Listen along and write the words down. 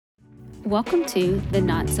Welcome to the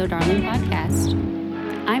Not So Darling podcast.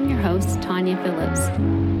 I'm your host, Tanya Phillips.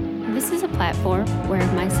 This is a platform where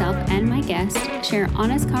myself and my guests share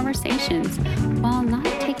honest conversations while not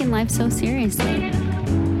taking life so seriously.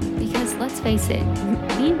 Because let's face it,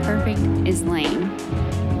 being perfect is lame.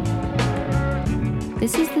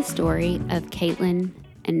 This is the story of Caitlin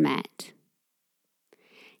and Matt.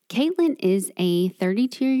 Caitlin is a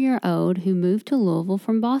 32-year-old who moved to Louisville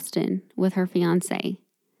from Boston with her fiance.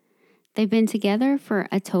 They've been together for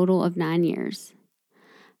a total of 9 years.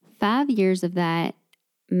 5 years of that,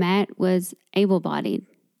 Matt was able-bodied.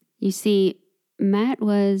 You see, Matt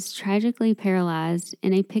was tragically paralyzed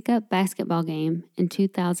in a pickup basketball game in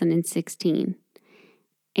 2016,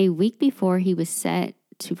 a week before he was set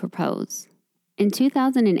to propose. In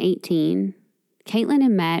 2018, Caitlin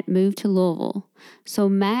and Matt moved to Louisville so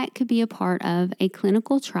Matt could be a part of a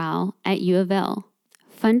clinical trial at U of L,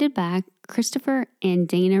 funded by Christopher and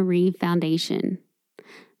Dana Reeve Foundation.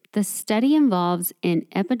 The study involves an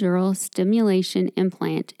epidural stimulation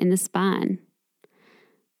implant in the spine.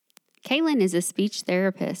 Caitlin is a speech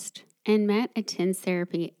therapist, and Matt attends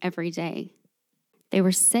therapy every day. They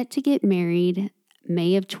were set to get married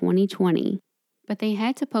May of 2020, but they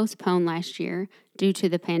had to postpone last year due to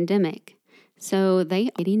the pandemic. So they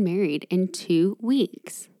are getting married in 2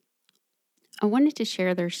 weeks. I wanted to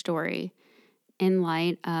share their story in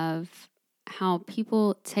light of how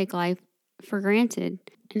people take life for granted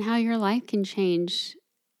and how your life can change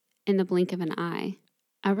in the blink of an eye.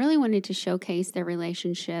 I really wanted to showcase their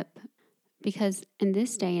relationship because in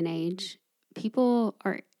this day and age, people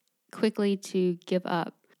are quickly to give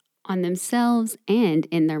up on themselves and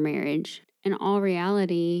in their marriage. In all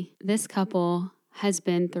reality, this couple has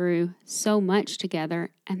been through so much together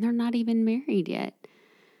and they're not even married yet.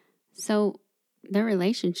 So their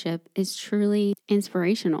relationship is truly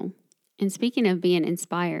inspirational. And speaking of being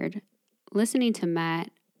inspired, listening to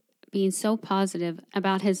Matt being so positive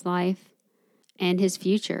about his life and his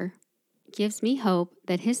future gives me hope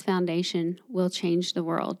that his foundation will change the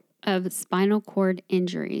world of spinal cord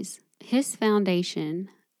injuries. His foundation,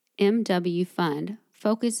 MW Fund,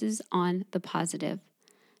 focuses on the positive.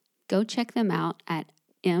 Go check them out at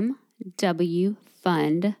mwfund.org.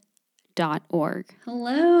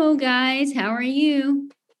 Hello, guys. How are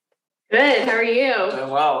you? Good. How are you? Doing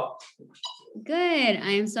well. Good.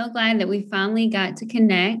 I am so glad that we finally got to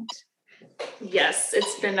connect. Yes,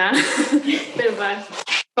 it's been a bit of a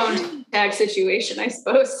phone tag situation, I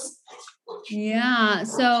suppose. Yeah.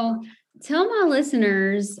 So tell my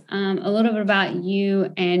listeners a little bit about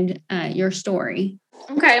you and your story.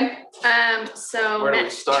 Okay. So Where do we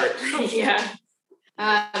start? Yeah.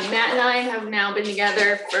 Matt and I have now been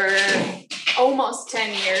together for almost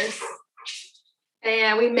 10 years.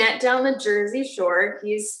 And we met down the Jersey Shore.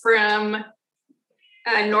 He's from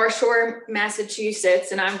North Shore,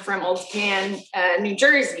 Massachusetts, and I'm from Old Can, New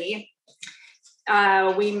Jersey.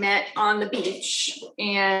 We met on the beach,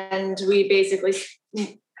 and we basically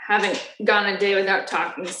haven't gone a day without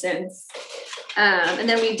talking since. And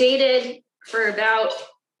then we dated for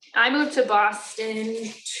I moved to Boston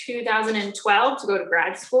in 2012 to go to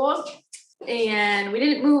grad school, and we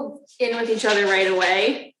didn't move in with each other right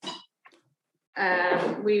away.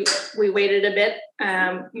 We waited a bit.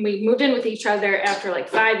 We moved in with each other after like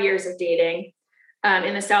 5 years of dating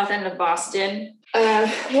in the south end of Boston.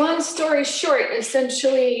 Long story short,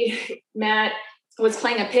 essentially, Matt was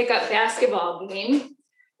playing a pickup basketball game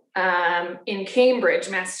in Cambridge,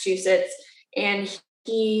 Massachusetts, and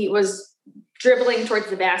he was dribbling towards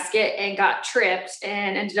the basket and got tripped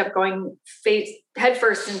and ended up going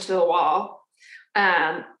headfirst into the wall,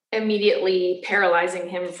 immediately paralyzing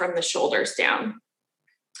him from the shoulders down.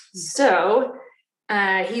 So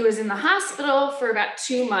he was in the hospital for about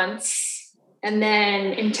 2 months and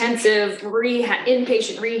then intensive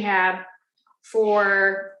inpatient rehab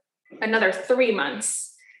for another 3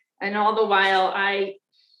 months. And all the while I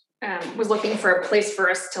was looking for a place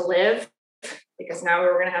for us to live because now we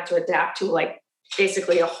were going to have to adapt to like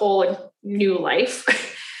basically a whole new life.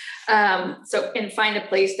 And find a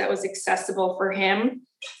place that was accessible for him.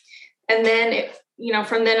 And then,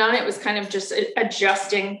 from then on, it was kind of just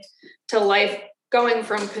adjusting to life, going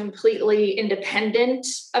from completely independent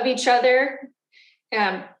of each other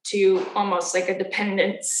to almost like a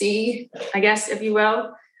dependency, I guess, if you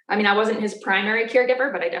will. I mean, I wasn't his primary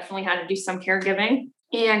caregiver, but I definitely had to do some caregiving.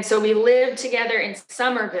 And so we lived together in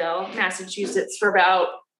Somerville, Massachusetts for about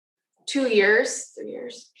 2 years, 3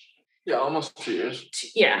 years. Yeah, almost 2 years.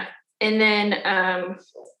 Yeah. And then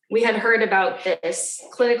we had heard about this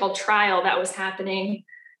clinical trial that was happening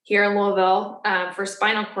here in Louisville for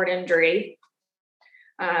spinal cord injury.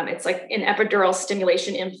 It's like an epidural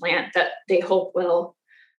stimulation implant that they hope will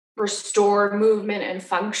restore movement and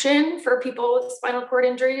function for people with spinal cord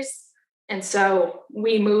injuries. And so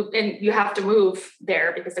we moved, and you have to move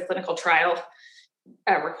there because the clinical trial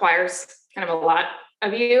requires kind of a lot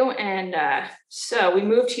of you. And so we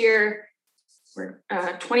moved here for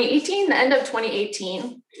 2018, the end of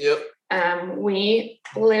 2018. Yep. We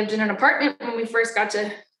lived in an apartment when we first got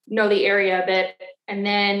to know the area a bit. And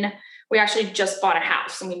then we actually just bought a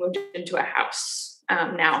house, and we moved into a house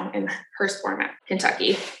now in Hurstbourne,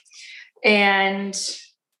 Kentucky. And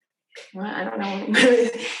well, I don't know.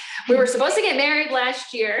 We were supposed to get married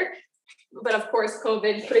last year, but of course,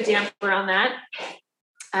 COVID put a damper on that.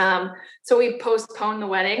 So we postponed the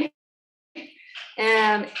wedding.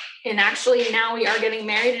 And actually now we are getting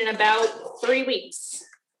married in about 3 weeks.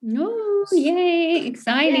 Oh, yay.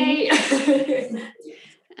 Exciting. Yay.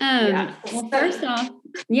 Well, first off,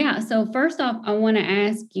 I want to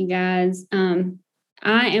ask you guys,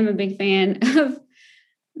 I am a big fan of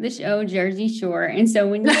the show Jersey Shore. And so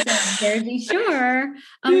when you said Jersey Shore,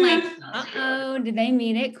 I'm like, uh-oh, did they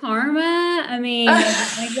meet at Karma? I mean, like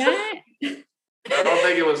that? I don't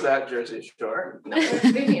think it was that Jersey Shore. No,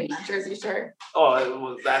 maybe in that Jersey Shore. Oh, it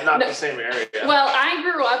was that, not the same area. Well, I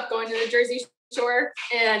grew up going to the Jersey Shore,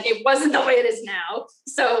 and it wasn't the way it is now.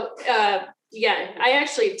 So, I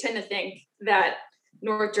actually tend to think that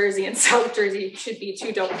North Jersey and South Jersey should be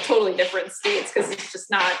two totally different states, because it's just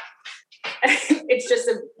not, it's just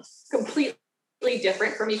completely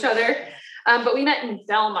different from each other. But we met in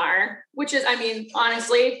Belmar, which is, I mean,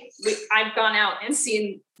 honestly, I've gone out and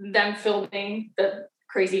seen them filming the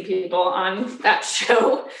crazy people on that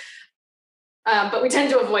show. But we tend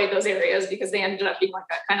to avoid those areas because they ended up being like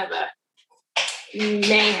a kind of a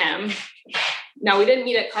mayhem. No, we didn't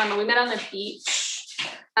meet at Karma. We met on the beach.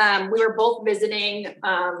 We were both visiting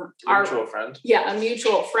our mutual friend. Yeah, a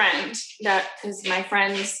mutual friend, that because my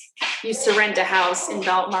friends used to rent a house in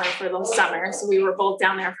Belmar for the summer. So we were both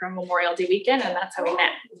down there for Memorial Day weekend, and that's how we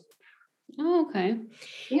met. Oh, okay.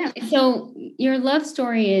 Yeah. So your love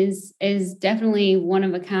story is definitely one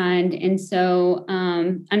of a kind. And so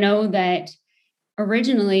I know that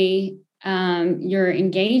originally your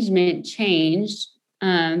engagement changed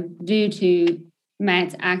due to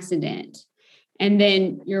Matt's accident. And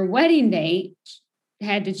then your wedding date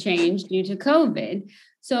had to change due to COVID.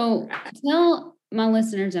 So tell my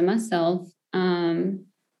listeners and myself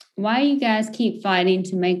why you guys keep fighting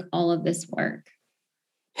to make all of this work.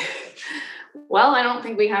 Well, I don't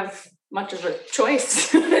think we have much of a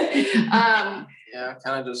choice. Yeah,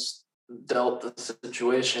 kind of just dealt the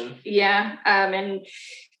situation. Yeah. And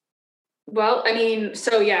well, I mean,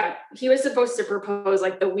 so yeah, he was supposed to propose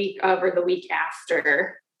like the week of or the week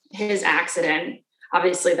after his accident.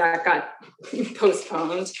 Obviously that got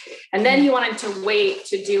postponed. And then he wanted to wait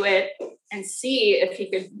to do it and see if he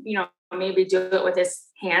could, maybe do it with his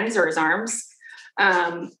hands or his arms.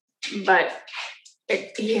 But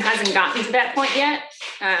he hasn't gotten to that point yet.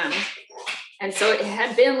 And so it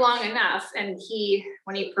had been long enough. And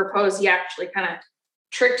when he proposed, he actually kind of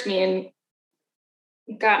tricked me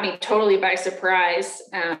and got me totally by surprise.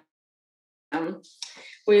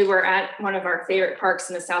 We were at one of our favorite parks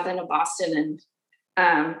in the south end of Boston,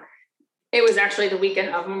 and it was actually the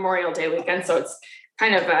weekend of Memorial Day weekend. So it's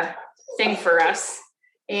kind of a thing for us.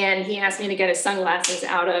 And he asked me to get his sunglasses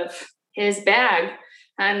out of his bag.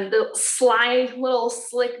 And the sly little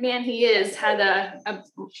slick man he is had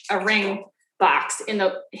a ring box in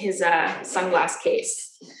his sunglass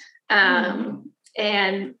case.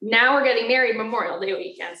 And now we're getting married Memorial Day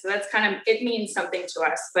weekend. So that's it means something to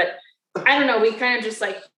us. But I don't know, we kind of just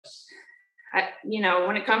like,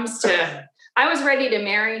 when it comes to, I was ready to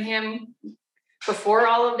marry him before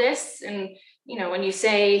all of this. And, when you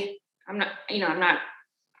say, I'm not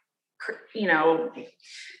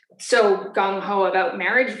so gung-ho about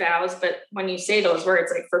marriage vows, but when you say those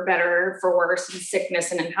words, like for better, for worse, in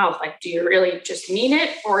sickness and in health, like, do you really just mean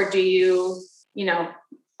it? Or do you,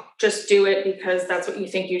 just do it because that's what you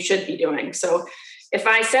think you should be doing? So if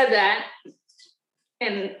I said that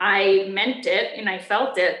and I meant it and I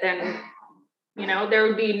felt it, then, there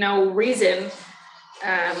would be no reason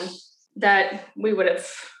that we would have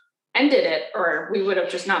ended it, or we would have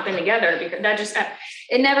just not been together, because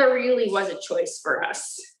it never really was a choice for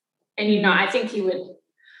us. And, I think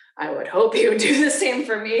I would hope he would do the same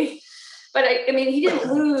for me, but I mean, he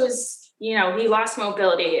didn't lose, he lost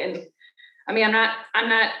mobility. And I mean, I'm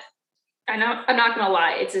not going to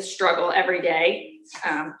lie. It's a struggle every day,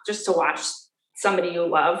 just to watch somebody you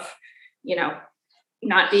love,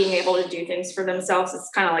 not being able to do things for themselves. It's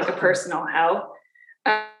kind of like a personal hell.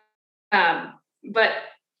 But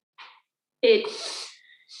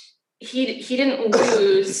he didn't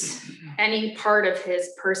lose any part of his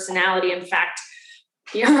personality. In fact,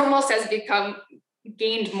 he almost has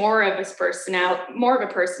gained more of a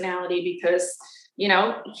personality because,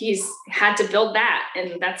 he's had to build that,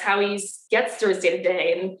 and that's how he gets through his day to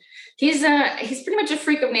day. And he's pretty much a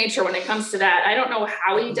freak of nature when it comes to that. I don't know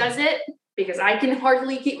how he does it, because I can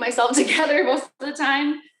hardly keep myself together most of the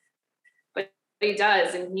time, but he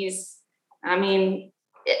does. And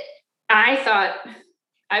I thought,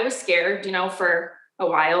 I was scared, for a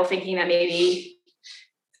while, thinking that maybe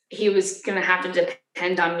he was going to have to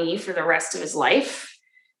depend on me for the rest of his life.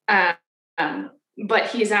 But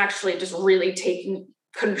he's actually just really taking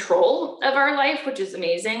control of our life, which is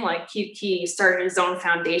amazing. Like he started his own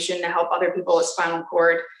foundation to help other people with spinal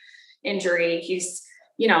cord injury. He's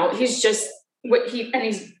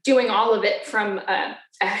doing all of it from a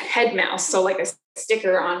head mouse. So like a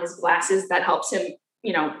sticker on his glasses that helps him,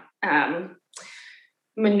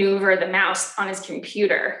 maneuver the mouse on his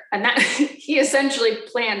computer. And that he essentially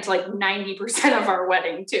planned like 90% of our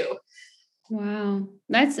wedding too. Wow.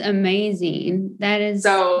 That's amazing. That is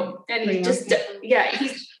so, and he just,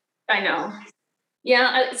 I know.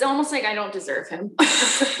 Yeah. It's almost like I don't deserve him.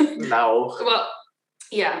 No. Well,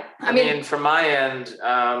 yeah. I mean, from my end,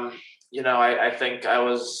 I think I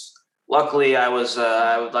would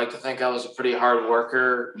like to think I was a pretty hard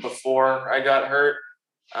worker before I got hurt.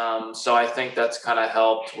 So I think that's kind of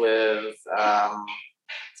helped with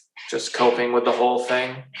just coping with the whole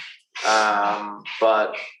thing.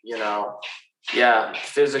 But,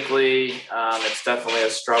 physically, it's definitely a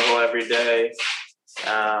struggle every day.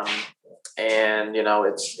 And,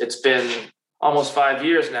 it's been almost 5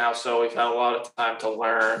 years now. So we've had a lot of time to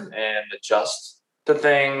learn and adjust to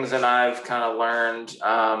things. And I've kind of learned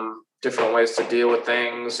different ways to deal with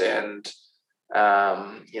things and,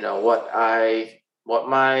 what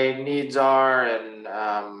my needs are and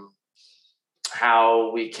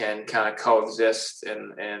how we can kind of coexist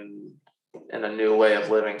in a new way of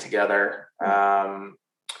living together.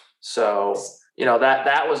 So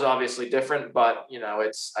that was obviously different, but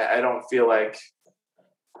I don't feel like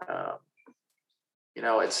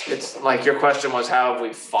it's like your question was, how have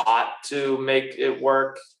we fought to make it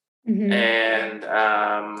work? Mm-hmm. And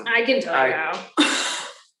I can tell you how.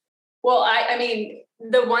 Well, I mean,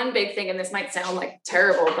 the one big thing, and this might sound like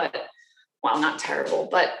terrible, not terrible,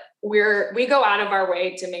 but we go out of our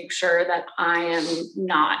way to make sure that I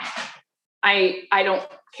don't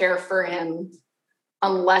care for him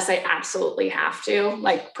unless I absolutely have to,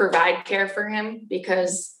 like, provide care for him,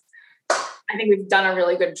 because I think we've done a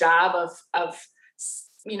really good job of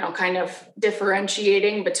kind of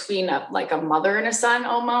differentiating between a mother and a son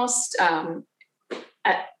almost,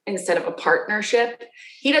 instead of a partnership.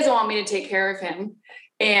 He doesn't want me to take care of him.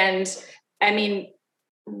 And I mean,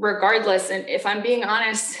 regardless, and if I'm being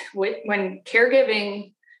honest, when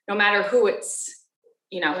caregiving, no matter who it's,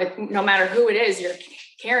 no matter who it is you're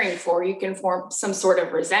caring for, you can form some sort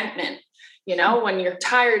of resentment, when you're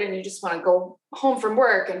tired and you just want to go home from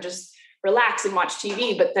work and just relax and watch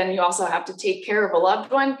TV, but then you also have to take care of a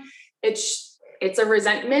loved one. It's a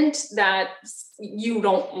resentment that you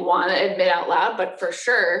don't want to admit out loud, but for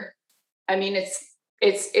sure, I mean,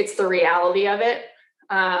 it's the reality of it.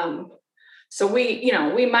 So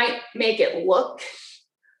we might make it look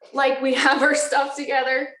like we have our stuff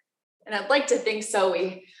together, and I'd like to think so,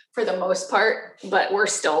 for the most part, but we're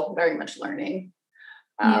still very much learning.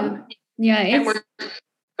 Go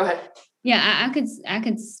ahead. Yeah, I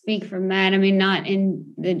could speak from that. I mean, not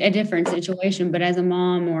in a different situation, but as a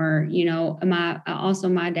mom, or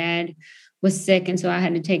my dad was sick, and so I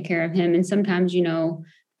had to take care of him. And sometimes,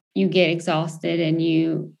 you get exhausted, and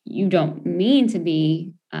you don't mean to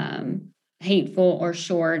be hateful or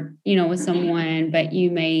short, with someone, but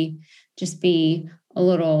you may just be a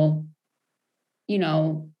little,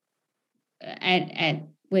 at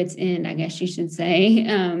wit's end, I guess you should say,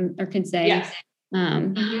 or could say. Yes.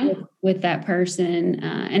 With that person.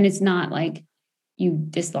 And it's not like you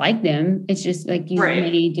dislike them. It's just like you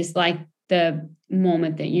may dislike the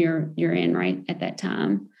moment that you're in right at that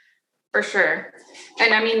time. For sure.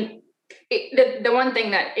 And I mean, the one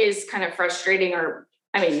thing that is kind of frustrating, or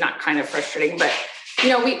I mean, not kind of frustrating, but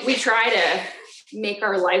we try to make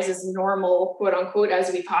our lives as normal, quote unquote,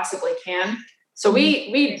 as we possibly can. So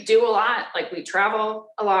we do a lot, like we travel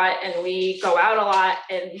a lot and we go out a lot,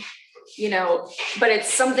 and but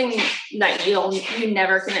it's something that you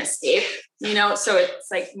never can escape, so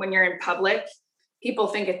it's like when you're in public, people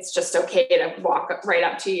think it's just okay to walk right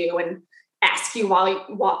up to you and ask you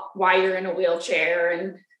why you're in a wheelchair.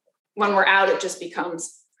 And when we're out, it just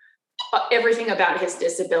becomes everything about his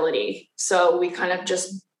disability. So we kind of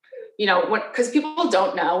just, because people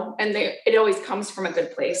don't know, and it always comes from a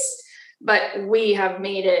good place, but we have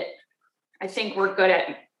made it, I think we're good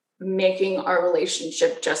at making our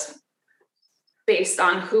relationship just based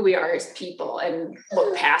on who we are as people and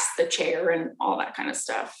look past the chair and all that kind of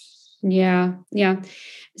stuff. Yeah. Yeah.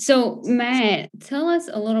 So Matt, tell us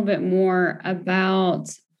a little bit more about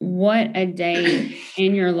what a day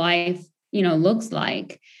in your life, looks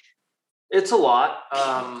like. It's a lot,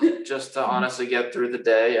 just to honestly get through the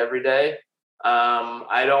day every day.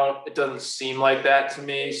 It doesn't seem like that to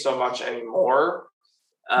me so much anymore,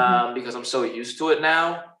 because I'm so used to it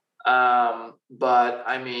now. But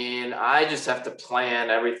I mean, I just have to plan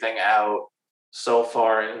everything out so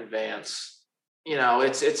far in advance.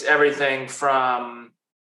 It's everything from,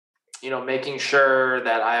 making sure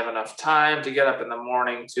that I have enough time to get up in the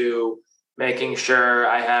morning to making sure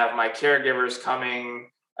I have my caregivers coming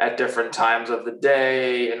at different times of the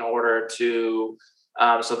day in order to,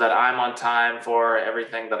 so that I'm on time for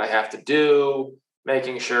everything that I have to do,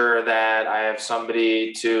 making sure that I have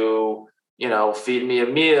somebody to, feed me a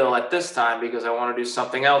meal at this time because I want to do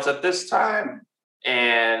something else at this time.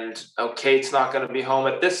 And Kate's not going to be home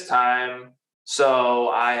at this time. So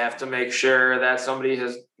I have to make sure that somebody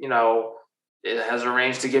has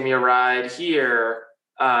arranged to give me a ride here.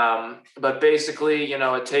 But basically,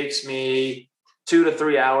 it takes me 2 to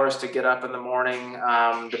 3 hours to get up in the morning,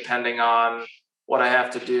 depending on what I have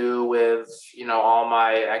to do with, all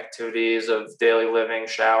my activities of daily living,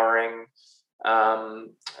 showering,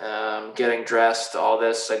 getting dressed, all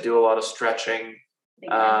this. I do a lot of stretching. Getting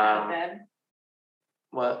in and out of bed.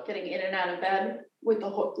 What? Getting in and out of bed with the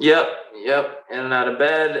whole. Yep. In and out of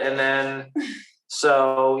bed. And then,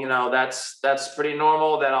 so, that's pretty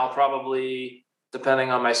normal. Then I'll probably,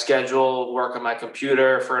 depending on my schedule, work on my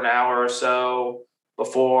computer for an hour or so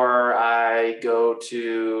before I go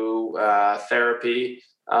to therapy.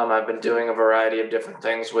 I've been doing a variety of different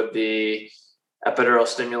things with the epidural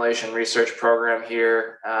stimulation research program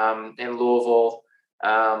here in Louisville.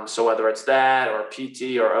 So whether it's that or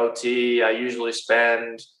PT or OT, I usually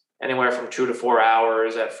spend anywhere from 2 to 4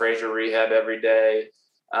 hours at Fraser Rehab every day.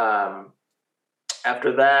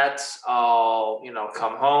 After that, I'll,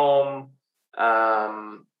 come home.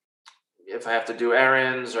 If I have to do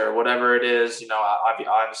errands or whatever it is, I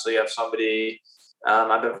obviously have somebody.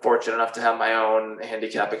 I've been fortunate enough to have my own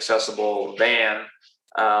handicap accessible van.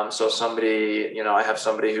 So somebody, I have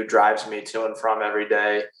somebody who drives me to and from every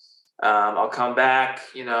day. I'll come back,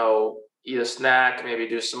 eat a snack, maybe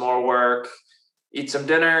do some more work, eat some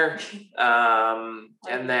dinner.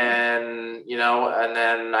 And then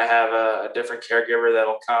I have a different caregiver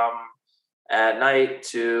that'll come at night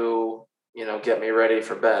to, get me ready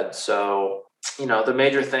for bed. So, the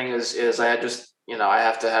major thing is I just, I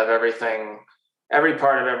have to have every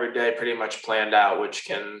part of every day pretty much planned out, which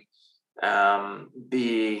can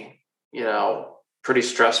be, pretty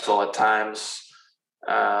stressful at times.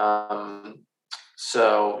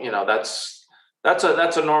 So, that's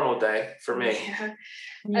a normal day for me. Yeah.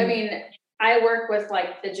 I mean, I work with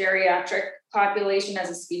like the geriatric population as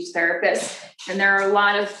a speech therapist, and there are a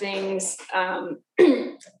lot of things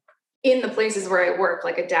in the places where I work,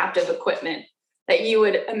 like adaptive equipment that you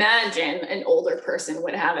would imagine an older person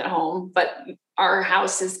would have at home, but our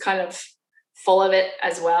house is kind of full of it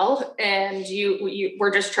as well. And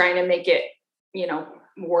we're just trying to make it,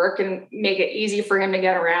 work and make it easy for him to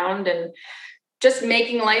get around and just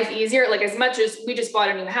making life easier. Like, as much as we just bought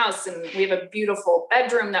a new house and we have a beautiful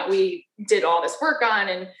bedroom that we did all this work on,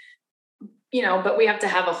 and, but we have to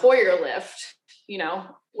have a Hoyer lift,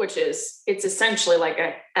 which it's essentially like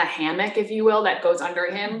a hammock, if you will, that goes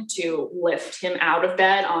under him to lift him out of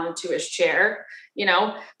bed onto his chair,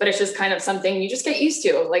 but it's just kind of something you just get used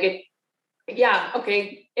to. Like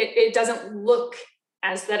it doesn't look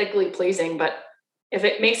aesthetically pleasing, but if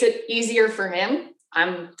it makes it easier for him,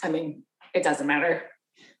 it doesn't matter.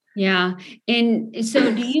 Yeah. And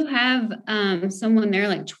so do you have someone there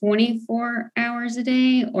like 24 hours a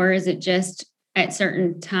day, or is it just at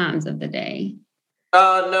certain times of the day?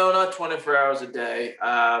 No, not 24 hours a day.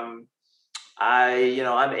 I'm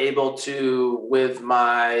able to, with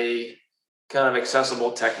my kind of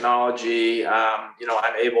accessible technology, I'm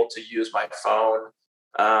able to use my phone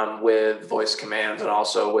with voice commands and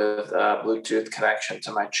also with Bluetooth connection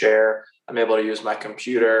to my chair. I'm able to use my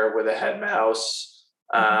computer with a head mouse.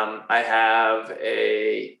 I have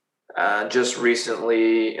just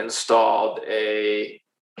recently installed a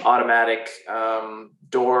automatic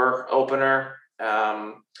door opener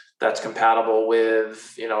that's compatible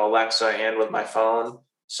with, Alexa and with my phone.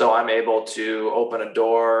 So I'm able to open a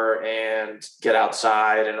door and get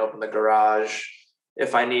outside and open the garage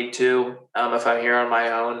if I need to, if I'm here on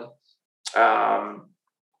my own.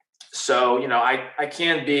 So, I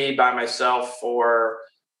can't be by myself for,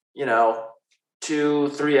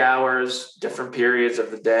 2-3 hours, different periods of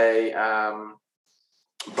the day.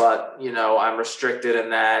 But, I'm restricted in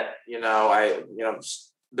that,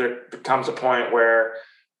 there comes a point where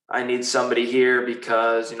I need somebody here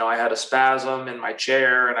because, I had a spasm in my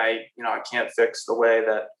chair and I can't fix the way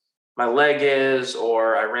that my leg is,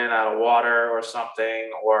 or I ran out of water or something,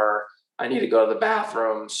 or I need to go to the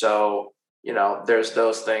bathroom. So, there's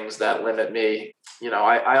those things that limit me.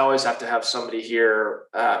 I always have to have somebody here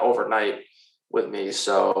overnight with me.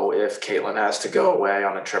 So if Caitlin has to go away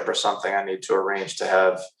on a trip or something, I need to arrange to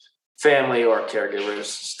have family or caregivers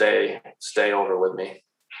stay over with me.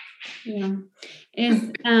 Yeah.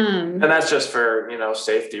 And that's just for,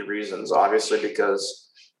 safety reasons, obviously, because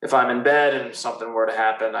if I'm in bed and something were to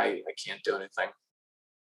happen, I can't do anything.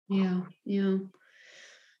 Yeah. Yeah.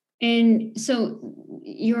 And so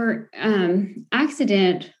your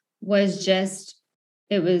accident was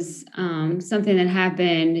it was something that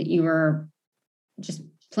happened. You were just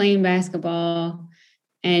playing basketball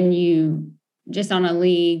and you just on a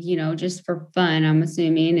league, just for fun, I'm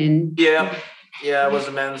assuming. And yeah, it was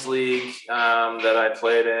a men's league that I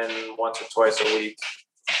played in once or twice a week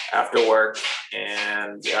after work.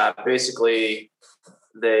 And basically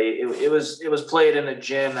it was played in a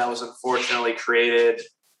gym that was unfortunately created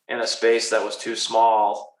in a space that was too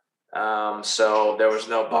small. So there was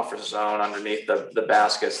no buffer zone underneath the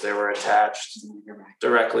baskets. They were attached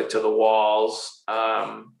directly to the walls.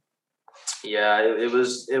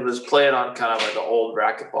 It was played on kind of like an old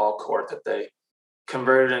racquetball court that they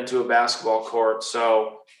converted into a basketball court.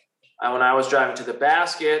 So when I was driving to the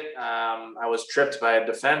basket, I was tripped by a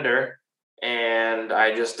defender, and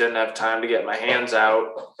I just didn't have time to get my hands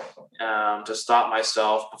out to stop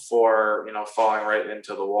myself before, falling right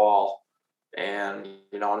into the wall. And,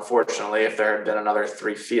 unfortunately, if there had been another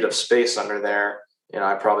 3 feet of space under there,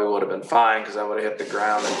 I probably would have been fine because I would have hit the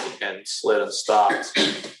ground and slid and stopped.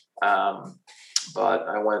 But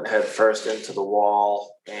I went head first into the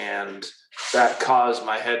wall, and that caused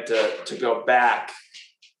my head to go back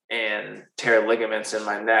and tear ligaments in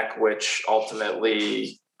my neck, which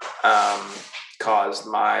ultimately caused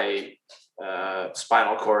my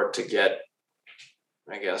spinal cord to get,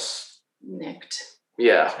 I guess, nicked.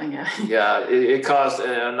 Yeah. Yeah. It caused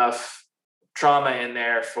enough trauma in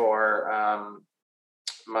there for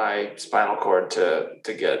my spinal cord to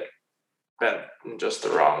get bent in just the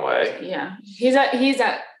wrong way. Yeah, he's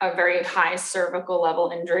at a very high cervical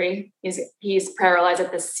level injury. He's paralyzed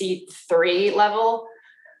at the C3 level.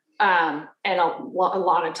 And a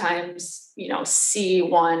lot of times,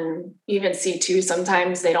 C1, even C2,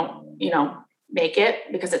 sometimes they don't, make it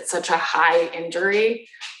because it's such a high injury.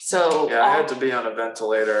 So yeah, I had to be on a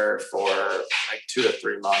ventilator for like 2 to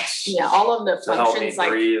 3 months. Yeah, all of the to functions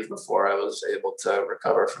help me breathe before I was able to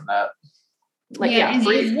recover from that.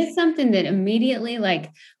 Is this something that immediately, like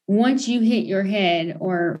once you hit your head,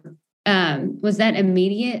 or was that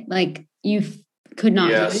immediate? Like you could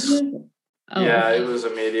not move? Oh, yeah, it was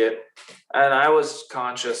immediate. And I was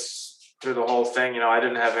conscious through the whole thing. I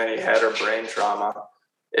didn't have any head or brain trauma.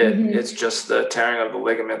 It's just the tearing of the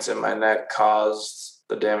ligaments in my neck caused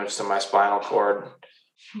the damage to my spinal cord.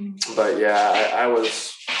 But yeah, I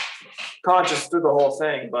was conscious through the whole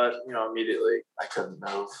thing, but immediately I couldn't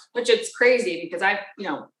move. Which it's crazy because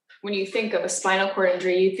when you think of a spinal cord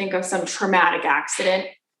injury, you think of some traumatic accident.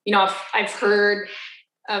 I've heard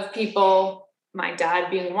of people, my dad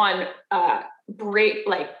being one,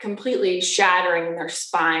 completely shattering their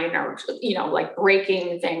spine or, like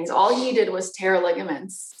breaking things. All he did was tear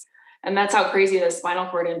ligaments. And that's how crazy the spinal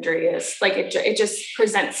cord injury is. Like it just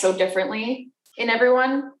presents so differently in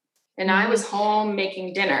everyone. And I was home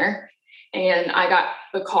making dinner and I got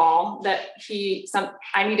the call that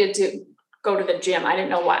I needed to go to the gym. I didn't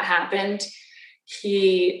know what happened.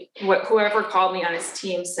 Whoever called me on his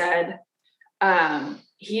team said,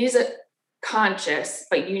 he's conscious,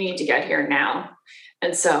 but you need to get here now.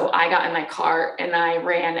 And so I got in my car and I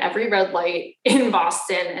ran every red light in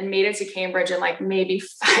Boston and made it to Cambridge in like maybe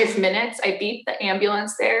 5 minutes. I beat the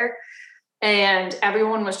ambulance there and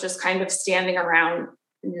everyone was just kind of standing around,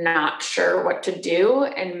 not sure what to do.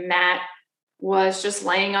 And Matt was just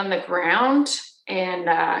laying on the ground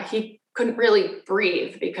and he couldn't really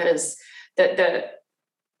breathe because the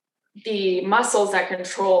muscles that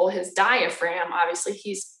control his diaphragm, obviously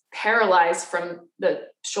he's paralyzed from the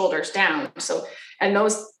shoulders down. So, and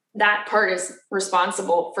that part is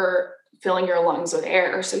responsible for filling your lungs with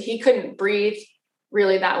air. So he couldn't breathe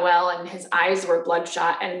really that well. And his eyes were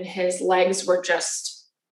bloodshot and his legs were just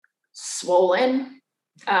swollen.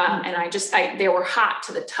 And they were hot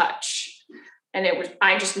to the touch. And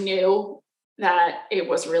I just knew that it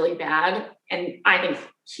was really bad. And I think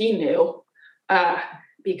he knew,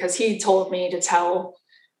 because he told me to tell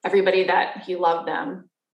everybody that he loved them.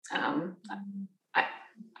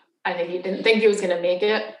 I think he didn't think he was going to make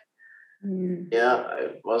it. Yeah, I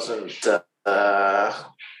wasn't, I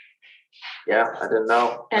didn't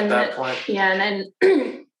know at that point. Yeah. And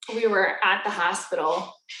then we were at the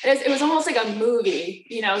hospital. It was almost like a movie,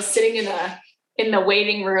 sitting in the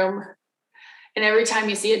waiting room. And every time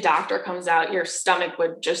you see a doctor comes out, your stomach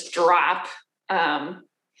would just drop. And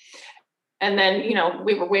then,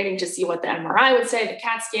 we were waiting to see what the MRI would say, the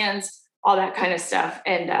CAT scans, all that kind of stuff.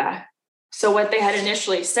 And so what they had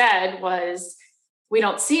initially said was, we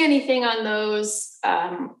don't see anything on those.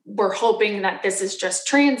 We're hoping that this is just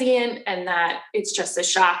transient and that it's just a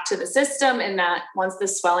shock to the system, and that once the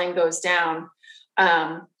swelling goes down,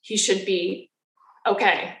 he should be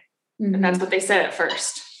okay. Mm-hmm. And that's what they said at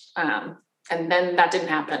first. And then that didn't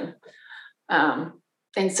happen.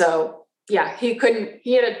 And so, he had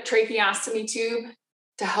a tracheostomy tube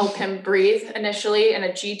to help him breathe initially, and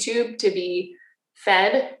a G tube to be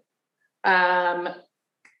fed.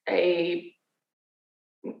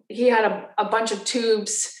 He had a bunch of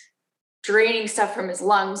tubes draining stuff from his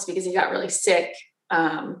lungs because he got really sick.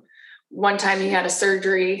 One time he had a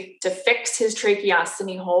surgery to fix his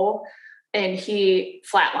tracheostomy hole, and he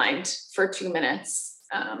flatlined for 2 minutes.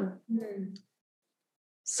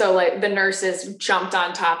 So the nurses jumped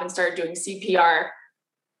on top and started doing CPR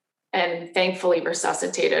and thankfully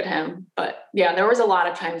resuscitated him. But there was a lot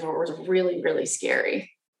of times where it was really, really scary.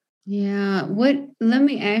 Yeah. Let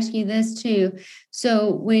me ask you this too.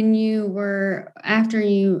 So when after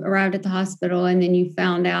you arrived at the hospital and then you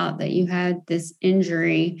found out that you had this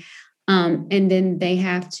injury, and then they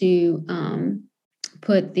have to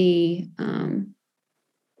put the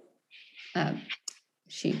I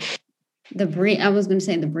was going to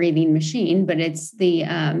say the breathing machine, but it's the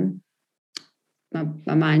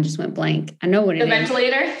my mind just went blank. I know what it is. The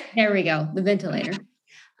ventilator. There we go. The ventilator.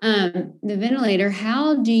 The ventilator.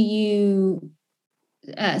 How do you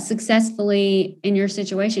successfully in your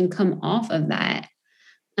situation come off of that?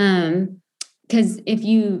 Because if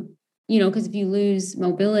you lose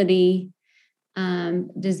mobility,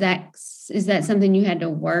 is that something you had to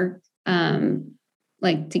work to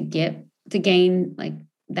gain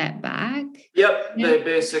that back? Yep. Yeah.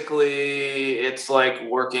 It's like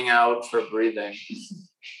working out for breathing.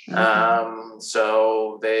 Okay.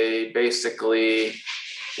 So they basically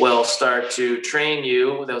will start to train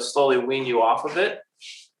you. They'll slowly wean you off of it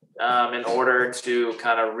in order to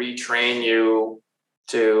kind of retrain you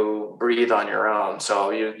to breathe on your own.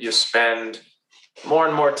 So you spend more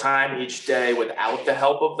and more time each day without the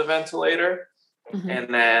help of the ventilator. Mm-hmm.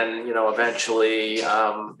 And then, eventually,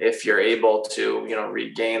 if you're able to,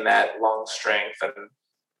 regain that lung strength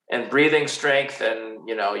and breathing strength, and,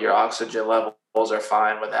 your oxygen levels are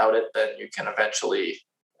fine without it, then you can eventually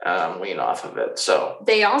wean off of it. So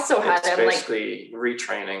they also had him basically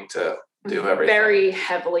retraining to do everything. Very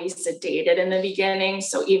heavily sedated in the beginning.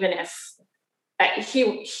 So even if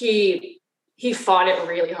he fought it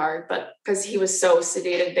really hard, but because he was so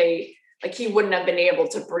sedated, he wouldn't have been able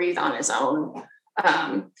to breathe on his own.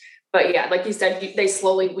 But like you said, they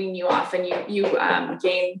slowly wean you off, and you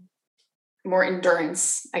gain more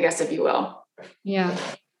endurance, I guess, if you will. Yeah.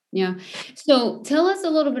 Yeah. So tell us a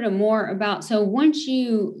little bit more about, so once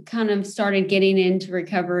you kind of started getting into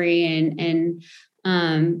recovery and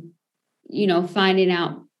finding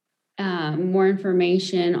out more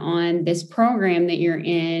information on this program that you're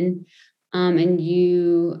in, and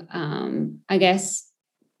you, I guess,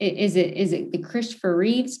 is it the Christopher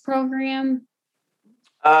Reeves program?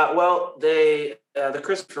 Well, the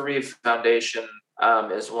Christopher Reeve Foundation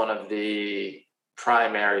is one of the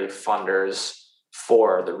primary funders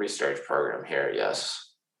for the research program here.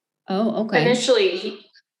 Yes. Oh, okay. Initially,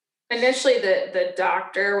 the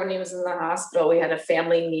doctor, when he was in the hospital, we had a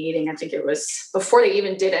family meeting. I think it was before they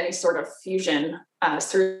even did any sort of fusion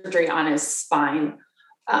surgery on his spine.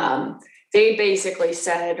 They basically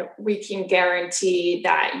said, we can guarantee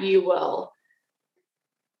that you will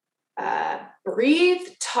breathe,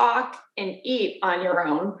 talk, and eat on your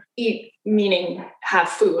own. Eat meaning have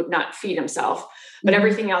food, not feed himself. But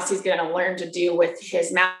everything else he's going to learn to do with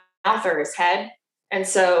his mouth or his head. And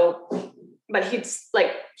so, but he's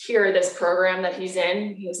here, this program that he's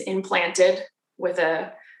in, he was implanted with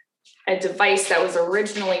a device that was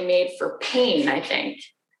originally made for pain, I think.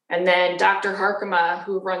 And then Dr. Harkema,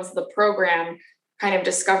 who runs the program, kind of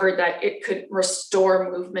discovered that it could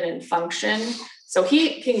restore movement and function. So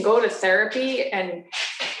he can go to therapy and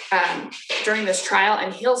during this trial,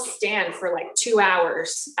 and he'll stand for like 2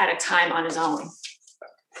 hours at a time on his own.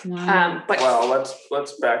 Wow. But well,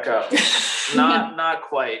 let's back up. Not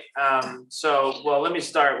quite. Let me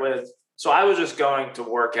start with, so I was just going to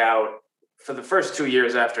work out for the first 2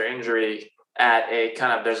 years after injury at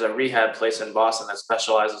there's a rehab place in Boston that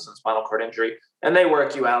specializes in spinal cord injury, and they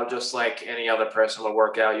work you out just like any other person would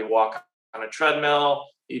work out. You walk on a treadmill,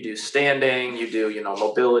 you do standing, you do,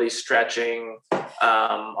 mobility, stretching,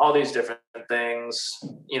 all these different things,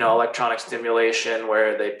 electronic stimulation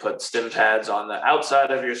where they put stim pads on the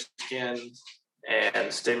outside of your skin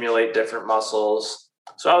and stimulate different muscles.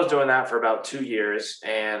 So I was doing that for about 2 years,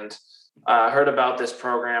 and heard about this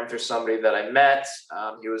program through somebody that I met.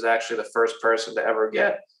 He was actually the first person to ever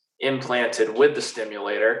get implanted with the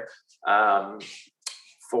stimulator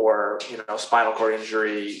for spinal cord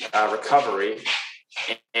injury recovery.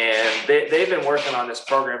 And they've been working on this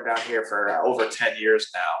program down here for over 10 years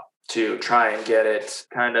now to try and get it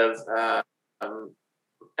kind of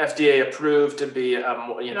FDA approved to be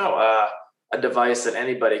a device that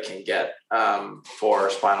anybody can get for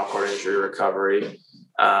spinal cord injury recovery.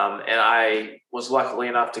 And I was lucky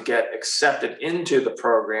enough to get accepted into the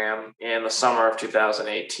program in the summer of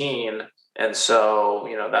 2018. And so,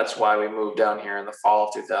 that's why we moved down here in the fall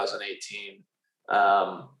of 2018.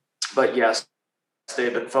 But yes,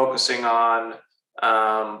 they've been focusing on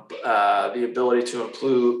the ability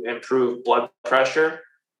to improve blood pressure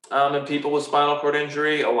in people with spinal cord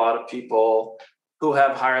injury. A lot of people who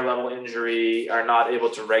have higher level injury are not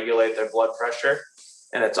able to regulate their blood pressure,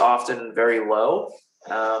 and it's often very low.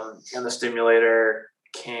 And the stimulator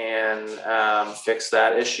can fix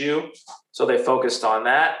that issue. So they focused on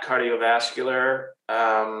that cardiovascular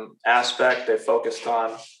aspect. They focused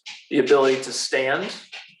on the ability to stand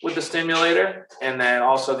with the stimulator, and then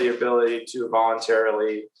also the ability to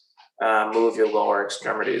voluntarily move your lower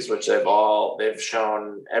extremities, which they've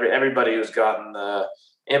shown everybody who's gotten the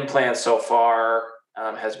implant so far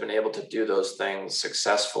has been able to do those things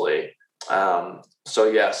successfully.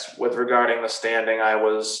 So yes, with regarding the standing, I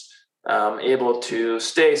was able to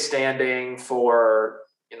stay standing for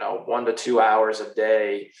 1 to 2 hours a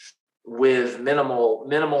day with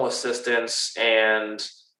minimal assistance and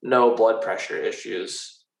no blood pressure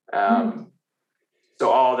issues. So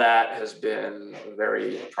all that has been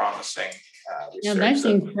very promising. Yeah, that's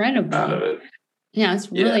incredible. Out of it. Yeah,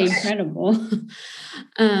 it's really incredible.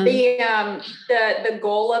 The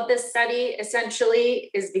goal of this study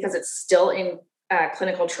essentially is, because it's still in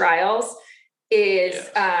clinical trials, is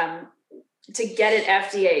to get it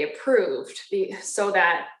FDA approved, so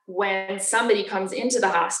that when somebody comes into the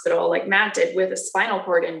hospital, like Matt did with a spinal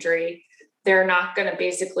cord injury, they're not going to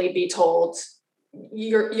basically be told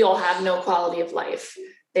you'll have no quality of life.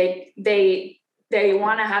 They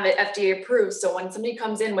want to have it FDA approved, so when somebody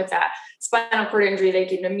comes in with that spinal cord injury, they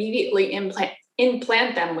can immediately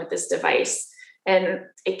implant them with this device, and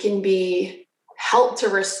it can be help to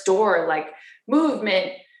restore like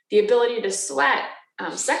movement, the ability to sweat,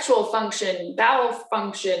 sexual function, bowel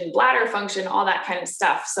function, bladder function, all that kind of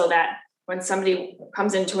stuff, so that when somebody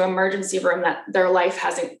comes into an emergency room, that their life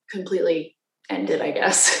hasn't completely ended, I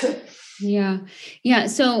guess. Yeah.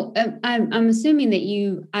 So I'm assuming that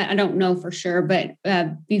I don't know for sure, but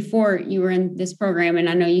before you were in this program, and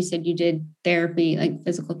I know you said you did therapy, like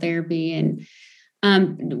physical therapy, and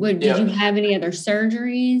did you have any other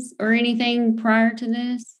surgeries or anything prior to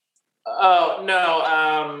this? Oh,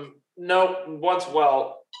 no. No.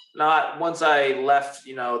 Not once I left,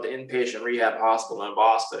 the inpatient rehab hospital in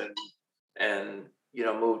Boston and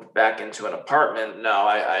moved back into an apartment. No,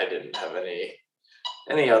 I didn't have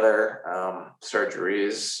any other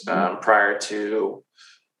surgeries prior to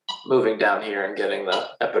moving down here and getting the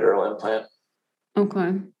epidural implant.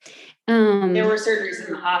 Okay. There were surgeries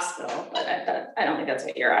in the hospital, but I don't think that's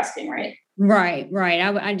what you're asking, right? Right.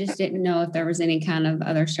 I just didn't know if there was any kind of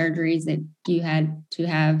other surgeries that you had to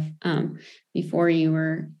have before you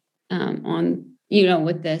were on,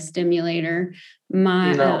 with the stimulator.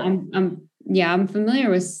 I'm familiar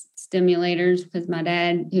with stimulators because my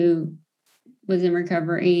dad, who was in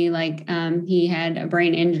recovery, he had a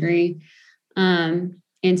brain injury.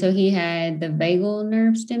 And so he had the vagal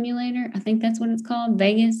nerve stimulator. I think that's what it's called,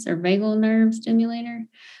 vagus or vagal nerve stimulator.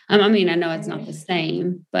 I know it's not the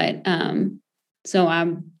same, but so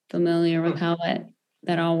I'm familiar with how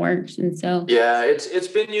that all works. And so it's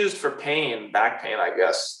been used for back pain, I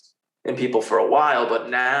guess, in people for a while, but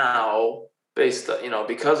now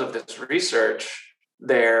because of this research,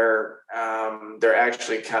 they're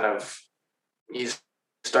actually kind of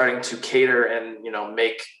starting to cater and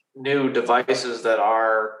make new devices that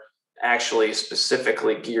are actually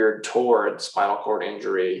specifically geared towards spinal cord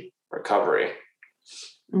injury recovery.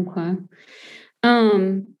 Okay.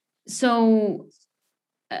 So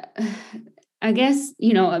I guess,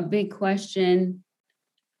 a big question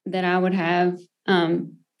that I would have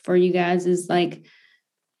for you guys is like,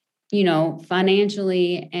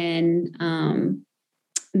 financially, and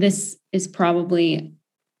this is probably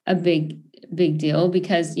a big deal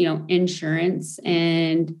because, insurance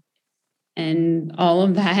and all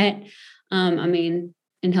of that. I mean,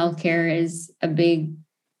 in healthcare is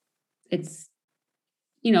it's,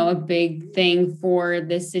 a big thing for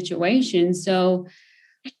this situation. So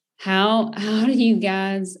how do you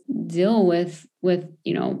guys deal with,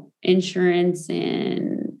 insurance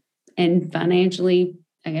and financially,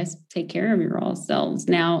 I guess, take care of yourselves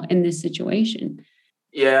now in this situation?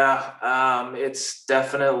 Yeah, it's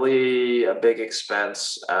definitely a big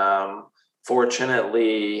expense.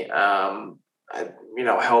 Fortunately,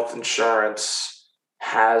 health insurance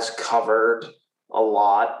has covered a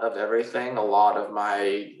lot of everything, a lot of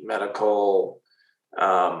my medical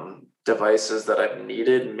devices that I've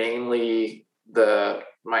needed, mainly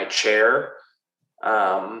my chair.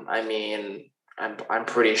 I'm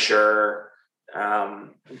pretty sure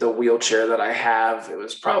the wheelchair that I have, it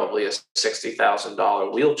was probably a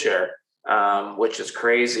 $60,000 wheelchair, which is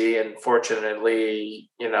crazy. And fortunately,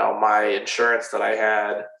 my insurance that I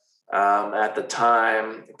had at the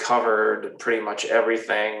time covered pretty much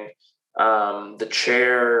everything. The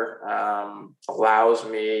chair allows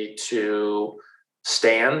me to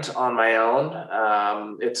stand on my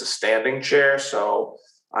own. It's a standing chair, so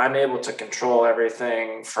I'm able to control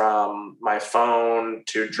everything from my phone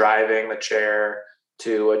to driving the chair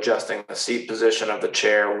to adjusting the seat position of the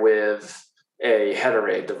chair with a header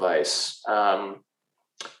aid device.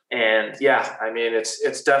 And yeah, I mean,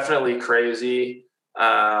 it's definitely crazy.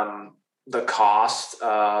 The cost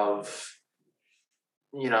of,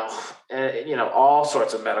 all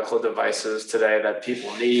sorts of medical devices today that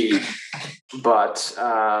people need. But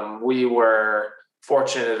we were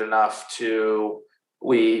fortunate enough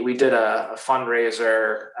we did a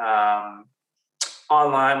fundraiser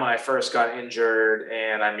online when I first got injured.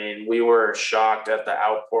 And I mean, we were shocked at the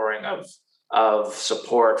outpouring of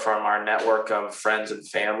support from our network of friends and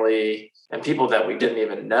family and people that we didn't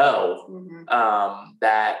even know,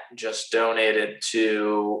 that just donated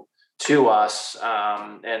to us.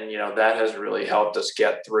 And, that has really helped us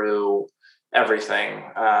get through everything.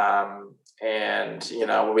 And,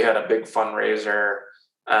 we had a big fundraiser.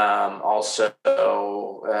 Also,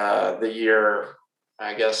 the year,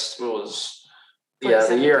 I guess it was,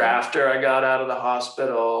 the year after I got out of the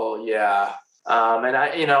hospital. Yeah. And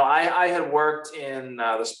I had worked in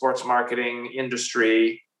the sports marketing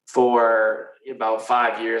industry for about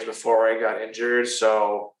 5 years before I got injured.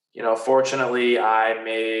 So, fortunately, I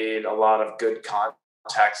made a lot of good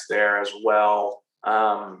contacts there as well.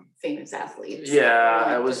 Famous athletes. Yeah,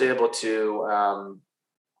 I was able to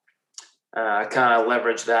kind of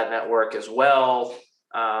leverage that network as well,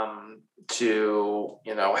 to,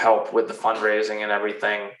 help with the fundraising and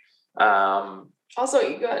everything. Also,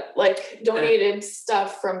 you got donated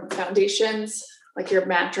stuff from foundations, like your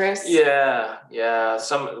mattress. Yeah.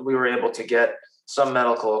 We were able to get some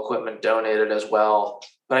medical equipment donated as well.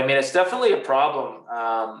 But I mean, it's definitely a problem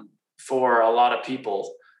for a lot of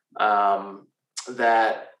people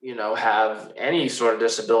that, have any sort of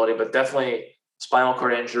disability, but definitely spinal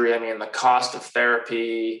cord injury. I mean, the cost of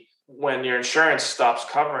therapy, when your insurance stops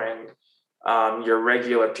covering your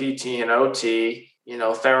regular PT and OT,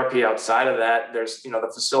 therapy outside of that, there's,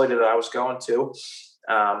 the facility that I was going to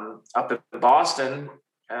up in Boston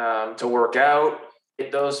to work out.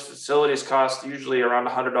 Those facilities cost usually around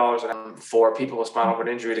 $100 for people with spinal cord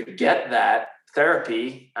injury to get that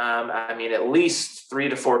therapy. I mean, at least 3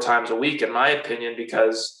 to 4 times a week, in my opinion,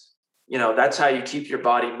 because, that's how you keep your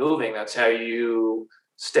body moving. That's how you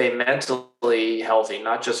stay mentally healthy,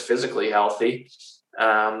 not just physically healthy.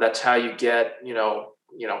 That's how you get,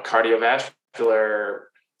 cardiovascular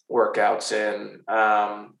workouts in.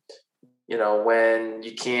 When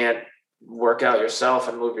you can't work out yourself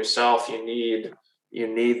and move yourself, you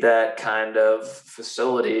need that kind of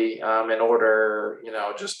facility in order,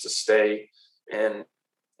 just to stay in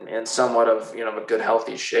somewhat of, a good,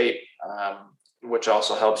 healthy shape, which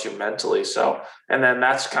also helps you mentally. So, and then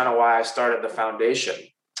that's kind of why I started the foundation,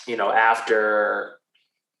 after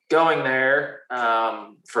going there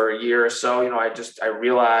for a year or so, I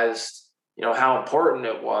realized, how important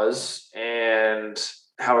it was and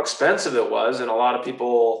how expensive it was. And a lot of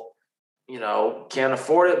people, can't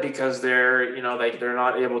afford it because they're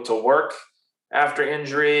not able to work after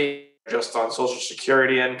injury, just on Social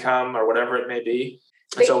Security income or whatever it may be.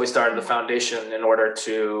 And so we started the foundation in order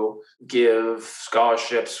to give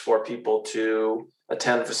scholarships for people to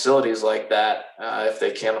attend facilities like that if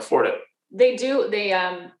they can't afford it. They do. They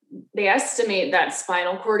estimate that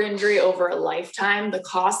spinal cord injury over a lifetime, the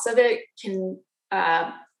cost of it can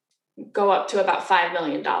go up to about $5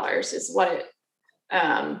 million is what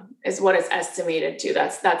it's estimated to.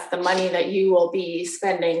 That's the money that you will be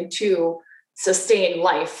spending to sustain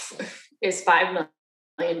life is $5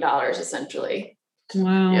 million essentially.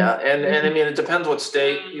 Wow. Yeah. And I mean, it depends what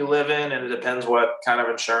state you live in, and it depends what kind of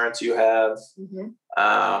insurance you have.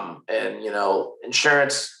 And,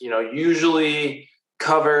 insurance, usually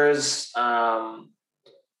covers, a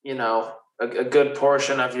good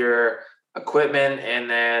portion of your equipment. And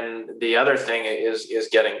then the other thing is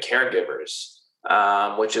getting caregivers,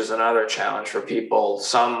 which is another challenge for people.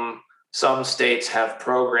 Some states have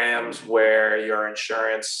programs where your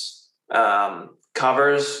insurance,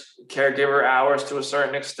 covers caregiver hours to a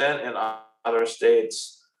certain extent, and other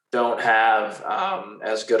states don't have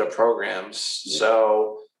as good of programs.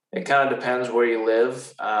 So it kind of depends where you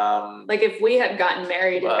live. Like if we had gotten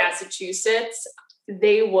married in Massachusetts,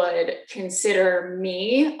 they would consider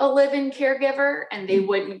me a live-in caregiver, and they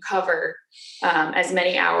wouldn't cover as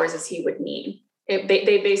many hours as he would need.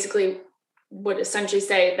 They basically would essentially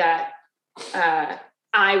say that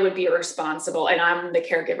I would be responsible, and I'm the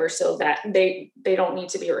caregiver, so that they don't need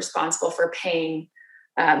to be responsible for paying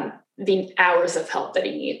the hours of help that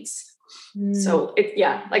he needs. So it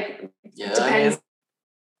depends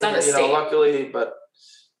on the state. Luckily, but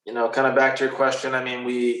kind of back to your question. I mean,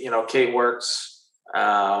 Kate works.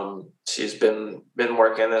 She's been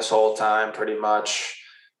working this whole time pretty much,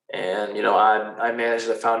 and I manage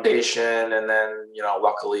the foundation, and then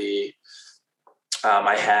luckily,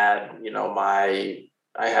 I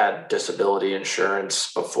had disability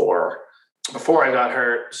insurance before I got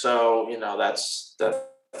hurt. So, that's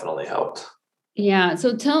definitely helped. Yeah.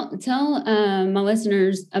 So tell my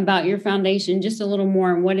listeners about your foundation, just a little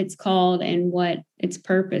more, what it's called and what its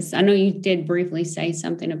purpose. I know you did briefly say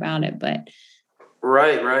something about it, but.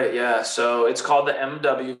 Right. Yeah. So it's called the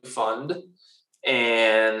MW Fund,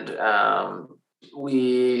 and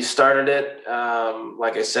we started it,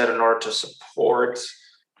 like I said, in order to support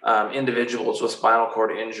individuals with spinal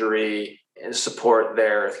cord injury and support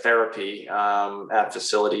their therapy at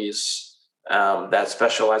facilities that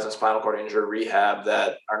specialize in spinal cord injury rehab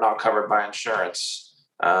that are not covered by insurance.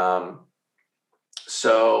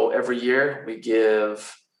 So every year we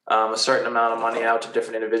give a certain amount of money out to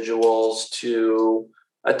different individuals to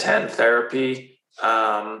attend therapy,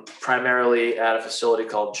 primarily at a facility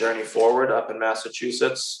called Journey Forward up in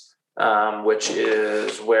Massachusetts, which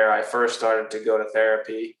is where I first started to go to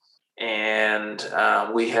therapy. And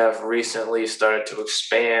we have recently started to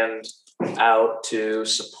expand out to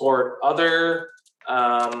support other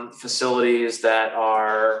facilities that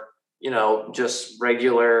are, just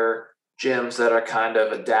regular gyms that are kind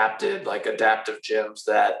of adapted, like adaptive gyms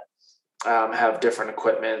that have different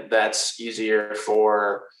equipment that's easier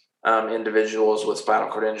for individuals with spinal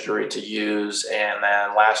cord injury to use. And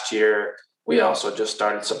then last year, we also just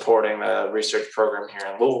started supporting the research program here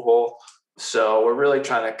in Louisville. So we're really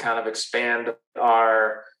trying to kind of expand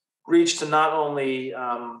our reach to not only,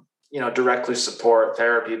 directly support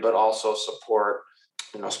therapy, but also support,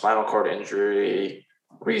 spinal cord injury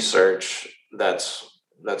research that's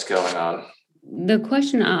going on. The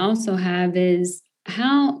question I also have is,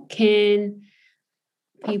 how can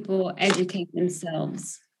people educate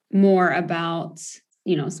themselves more about,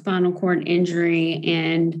 spinal cord injury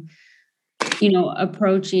and,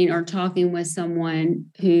 approaching or talking with someone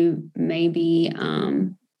who may be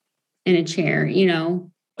in a chair,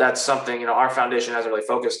 That's something, our foundation hasn't really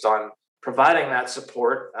focused on providing that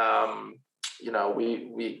support.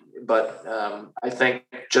 I think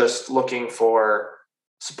just looking for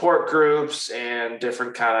support groups and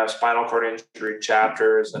different kind of spinal cord injury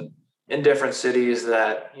chapters and in different cities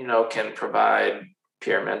that, can provide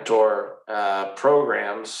peer mentor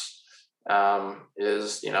programs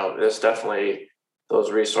there's definitely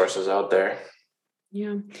those resources out there.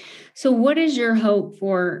 Yeah. So what is your hope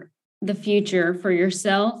for the future for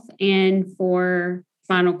yourself and for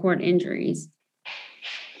spinal cord injuries?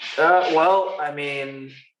 Well, I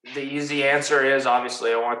mean, the easy answer is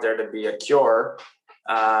obviously I want there to be a cure.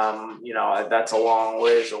 That's a long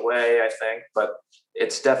ways away, I think, but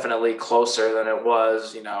it's definitely closer than it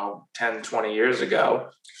was, 10, 20 years ago.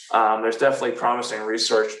 There's definitely promising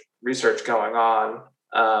research going on.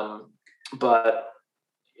 But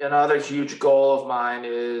another huge goal of mine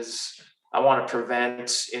is I want to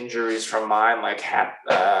prevent injuries from mine,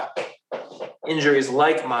 injuries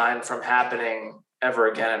like mine from happening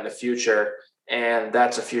ever again in the future. And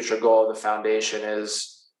that's a future goal of the foundation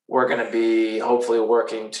is we're going to be hopefully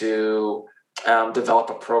working to develop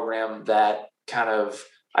a program that kind of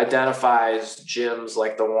identifies gyms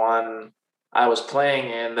like the one I was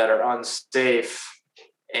playing in that are unsafe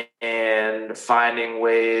and finding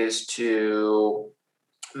ways to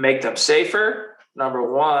make them safer, number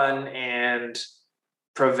one, and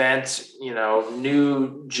prevent,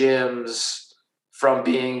 new gyms from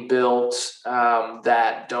being built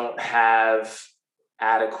that don't have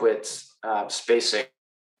adequate spacing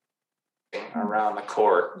around the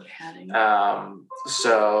court.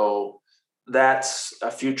 So that's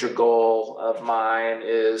a future goal of mine,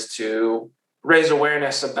 is to raise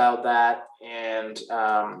awareness about that and,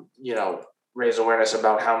 raise awareness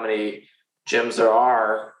about how many gyms there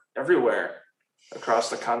are everywhere across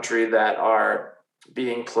the country that are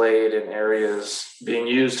being played in areas being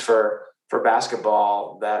used for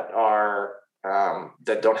basketball that are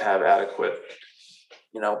that don't have adequate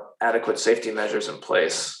safety measures in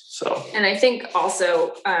place. So, and I think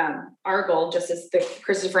also our goal, just as the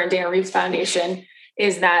Christopher and Dana Reeves Foundation,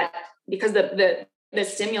 is that because the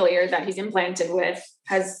stimulator that he's implanted with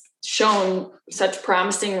has shown such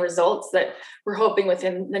promising results that we're hoping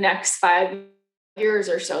within the next 5 years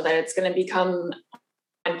or so that it's going to become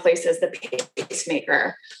in places the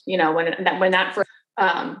pacemaker.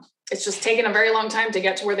 It's just taken a very long time to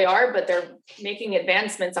get to where they are, but they're making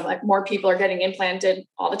advancements. I'm like, more people are getting implanted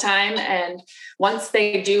all the time. And once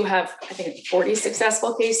they do have, I think 40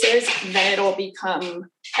 successful cases, then it'll become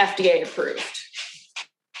FDA approved.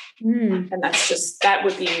 And that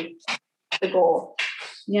would be the goal.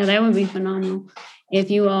 Yeah, that would be phenomenal. If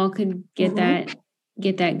you all could get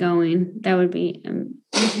that going, that would be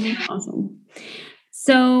awesome.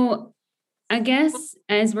 So I guess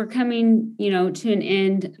as we're coming, to an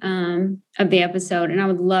end of the episode, and I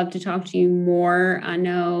would love to talk to you more. I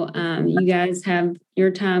know you guys have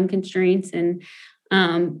your time constraints, and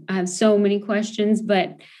I have so many questions,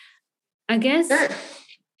 but I guess,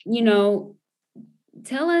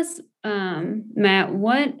 tell us, Matt,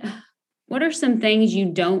 what are some things you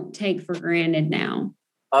don't take for granted now?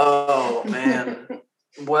 Oh, man.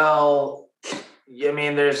 Well,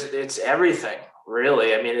 it's everything. Really,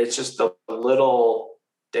 it's just the little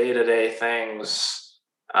day-to-day things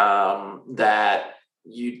that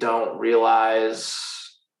you don't realize,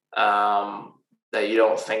 that you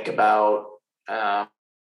don't think about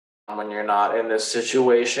when you're not in this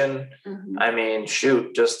situation.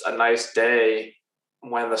 Just a nice day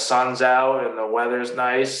when the sun's out and the weather's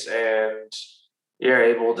nice and you're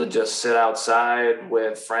able to just sit outside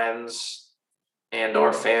with friends and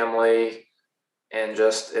or family and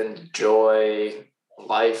just enjoy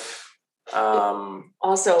life.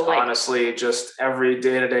 Also, honestly, just every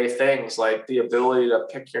day-to-day things, like the ability to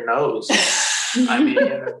pick your nose.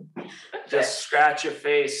 Just scratch your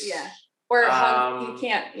face. Yeah. Or hug. He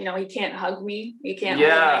can't hug me. He can't hold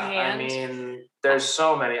my hand. There's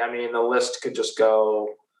so many. The list could just go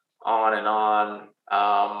on and on.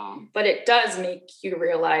 But it does make you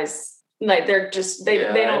realize, like, they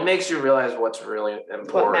don't. It makes you realize what's really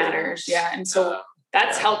important. What matters. Yeah. And so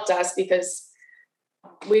that's helped us because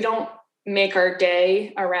we don't make our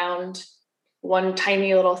day around one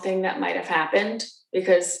tiny little thing that might have happened,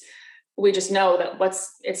 because we just know that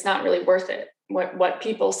it's not really worth it. What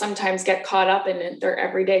people sometimes get caught up in their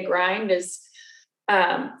everyday grind is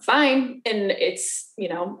fine. And it's,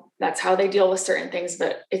 that's how they deal with certain things,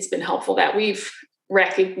 but it's been helpful that we've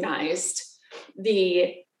recognized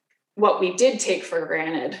what we did take for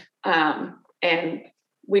granted. And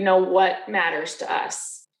we know what matters to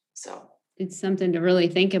us. So it's something to really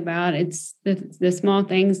think about. It's the small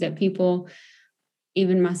things that people,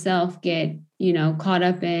 even myself, get, caught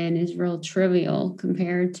up in is real trivial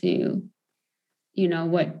compared to,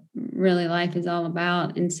 what really life is all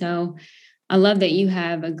about. And so I love that you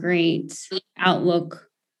have a great outlook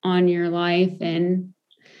on your life. And,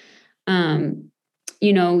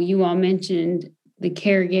 you all mentioned the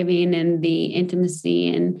caregiving and the intimacy,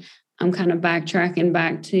 and I'm kind of backtracking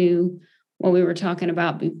back to what we were talking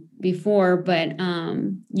about before, but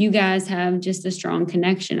you guys have just a strong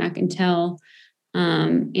connection, I can tell.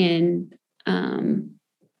 And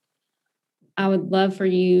I would love for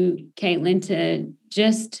you, Caitlin, to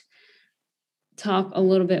just talk a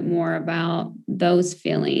little bit more about those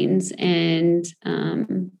feelings and,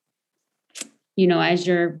 as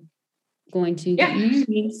you're going to get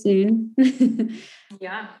married soon.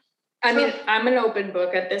 Yeah. I'm an open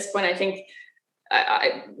book at this point. I think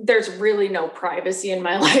there's really no privacy in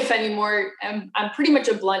my life anymore. I'm pretty much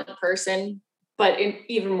a blunt person, but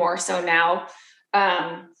even more so now.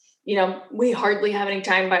 We hardly have any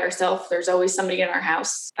time by ourselves. There's always somebody in our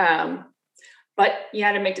house. but I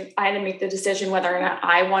had to make the decision whether or not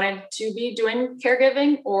I wanted to be doing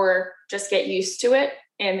caregiving or just get used to it.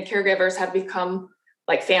 And the caregivers have become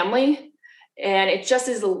like family. And it just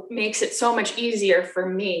makes it so much easier for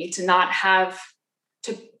me to not have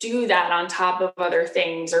to do that on top of other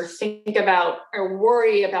things, or think about or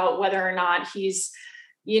worry about whether or not he's,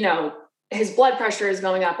 his blood pressure is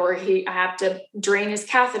going up, or I have to drain his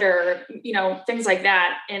catheter, things like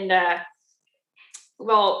that. And,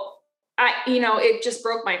 it just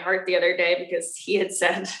broke my heart the other day because he had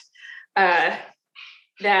said,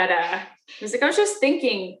 that, he was like, I was just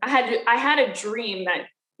thinking, I had a dream that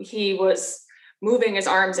he was moving his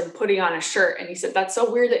arms and putting on a shirt. And he said, that's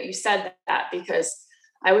so weird that you said that, because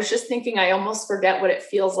I was just thinking, I almost forget what it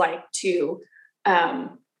feels like to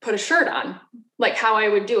put a shirt on, like how I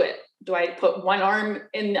would do it. Do I put one arm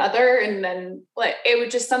in the other? And then like, it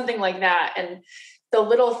was just something like that. And the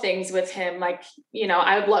little things with him, like,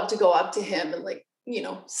 I would love to go up to him and like,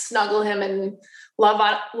 snuggle him and love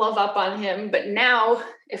up on him. But now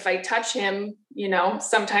if I touch him,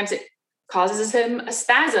 sometimes it causes him a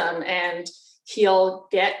spasm, and he'll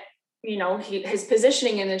get, his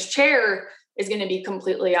positioning in his chair is going to be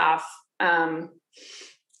completely off. And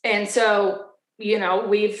so,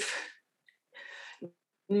 we've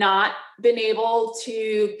not been able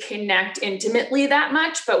to connect intimately that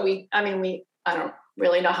much, but I don't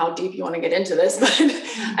really know how deep you want to get into this, but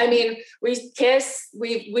we kiss,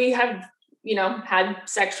 we have, had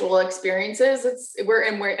sexual experiences.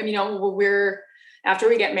 We're after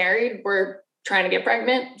we get married, we're trying to get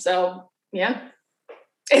pregnant. So yeah,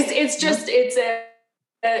 it's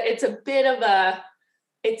a bit of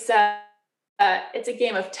it's a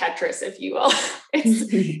game of Tetris, if you will.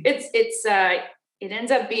 It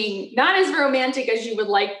ends up being not as romantic as you would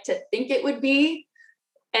like to think it would be.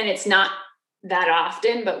 And it's not that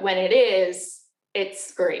often, but when it is,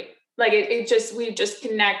 it's great. Like we just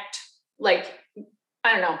connect, like,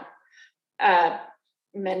 I don't know,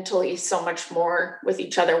 mentally so much more with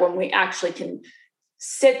each other when we actually can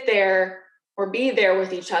sit there or be there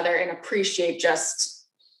with each other and appreciate just,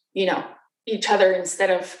 each other,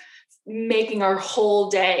 instead of making our whole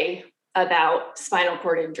day about spinal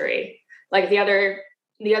cord injury. Like the other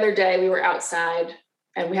day we were outside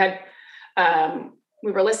and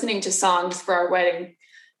we were listening to songs for our wedding,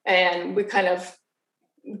 and we kind of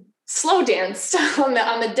slow danced on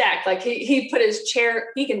the deck. Like he put his chair,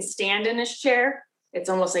 he can stand in his chair. It's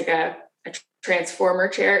almost like a transformer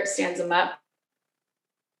chair. It stands him up.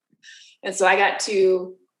 And so I got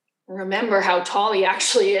to remember how tall he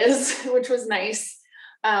actually is, which was nice.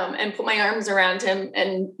 And put my arms around him,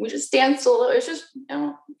 and we just danced a little. It's just,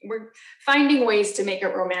 we're finding ways to make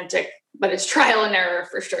it romantic, but it's trial and error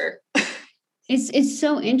for sure. It's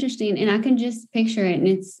so interesting, and I can just picture it,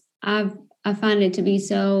 and I find it to be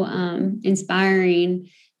so inspiring,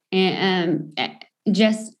 and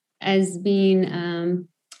just as being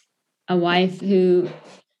a wife who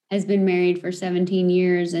has been married for 17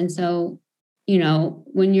 years, and so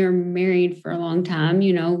when you're married for a long time,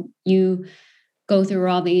 you go through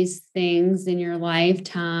all these things in your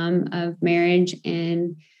lifetime of marriage,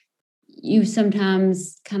 and you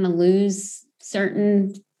sometimes kind of lose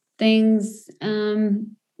certain things,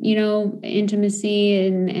 intimacy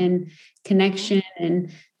and connection.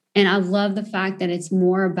 And I love the fact that it's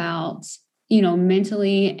more about,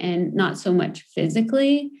 mentally and not so much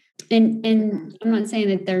physically. And I'm not saying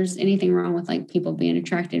that there's anything wrong with like people being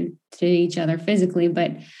attracted to each other physically,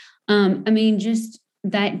 but just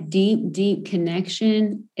that deep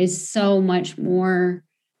connection is so much more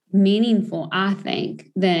meaningful, I think,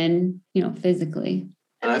 than, physically.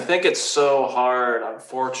 And I think it's so hard,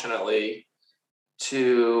 unfortunately,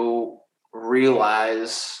 to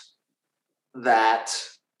realize that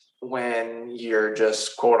when you're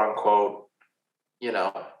just quote unquote,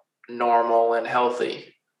 normal and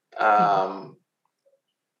healthy. How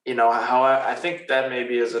I think that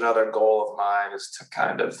maybe is another goal of mine, is to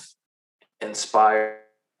kind of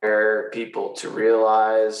inspire people to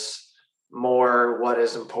realize more what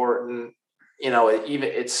is important.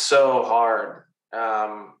 It's so hard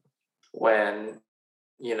when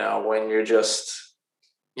you're just,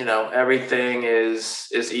 everything is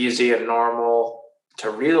easy and normal, to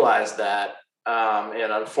realize that.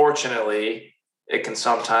 And unfortunately, it can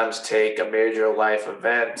sometimes take a major life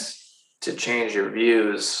event to change your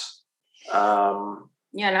views.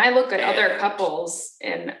 And I look at other couples,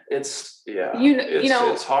 and it's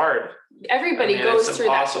hard. Everybody goes through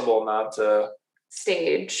that. It's impossible not to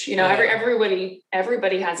stage.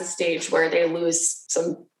 Everybody has a stage where they lose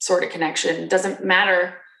some sort of connection. It doesn't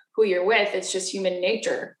matter who you're with. It's just human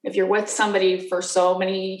nature. If you're with somebody for so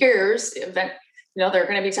many years, there are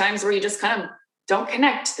going to be times where you just kind of don't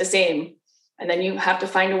connect the same. And then you have to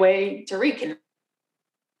find a way to reconnect.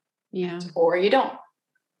 Yeah. Or you don't.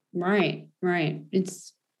 Right.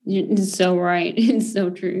 It's so right. It's so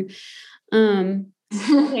true.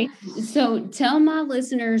 Okay, so tell my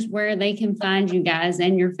listeners where they can find you guys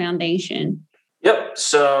and your foundation. Yep.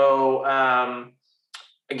 So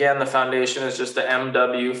again, the foundation is just the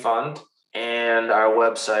MW Fund, and our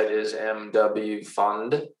website is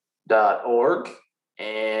mwfund.org.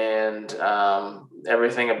 And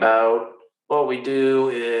everything about what we do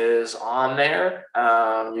is on there.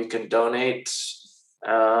 You can donate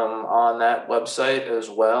on that website as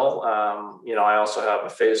well. I also have a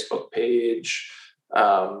Facebook page,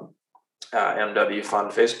 MW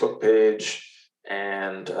Fund Facebook page,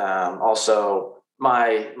 and also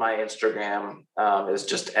my Instagram is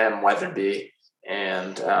just mweatherby,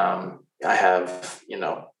 and I have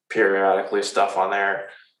periodically stuff on there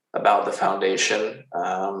about the foundation,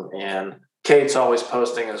 and Kate's always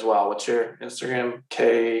posting as well. What's your Instagram?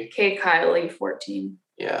 K Kylie 14.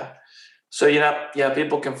 Yeah. So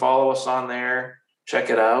people can follow us on there, check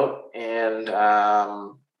it out, and I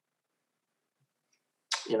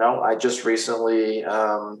just recently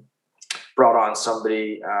brought on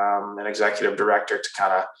somebody, an executive director, to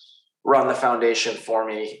kind of run the foundation for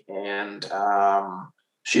me, and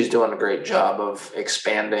she's doing a great job of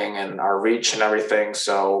expanding and our reach and everything.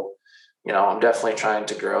 So, I'm definitely trying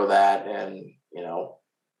to grow that and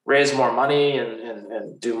raise more money and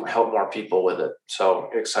help more people with it. So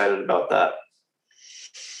excited about that.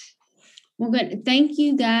 Well, good. Thank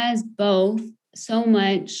you guys both so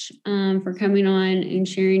much for coming on and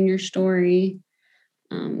sharing your story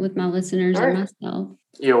with my listeners and myself.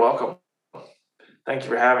 You're welcome. Thank you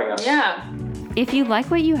for having us. Yeah. If you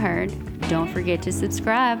like what you heard, don't forget to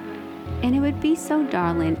subscribe. And it would be so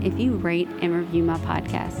darling if you rate and review my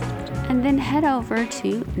podcast. And then head over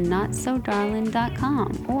to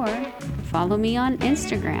notsodarling.com or follow me on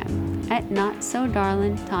Instagram at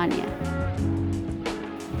notsodarlingtanya.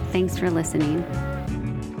 Thanks for listening.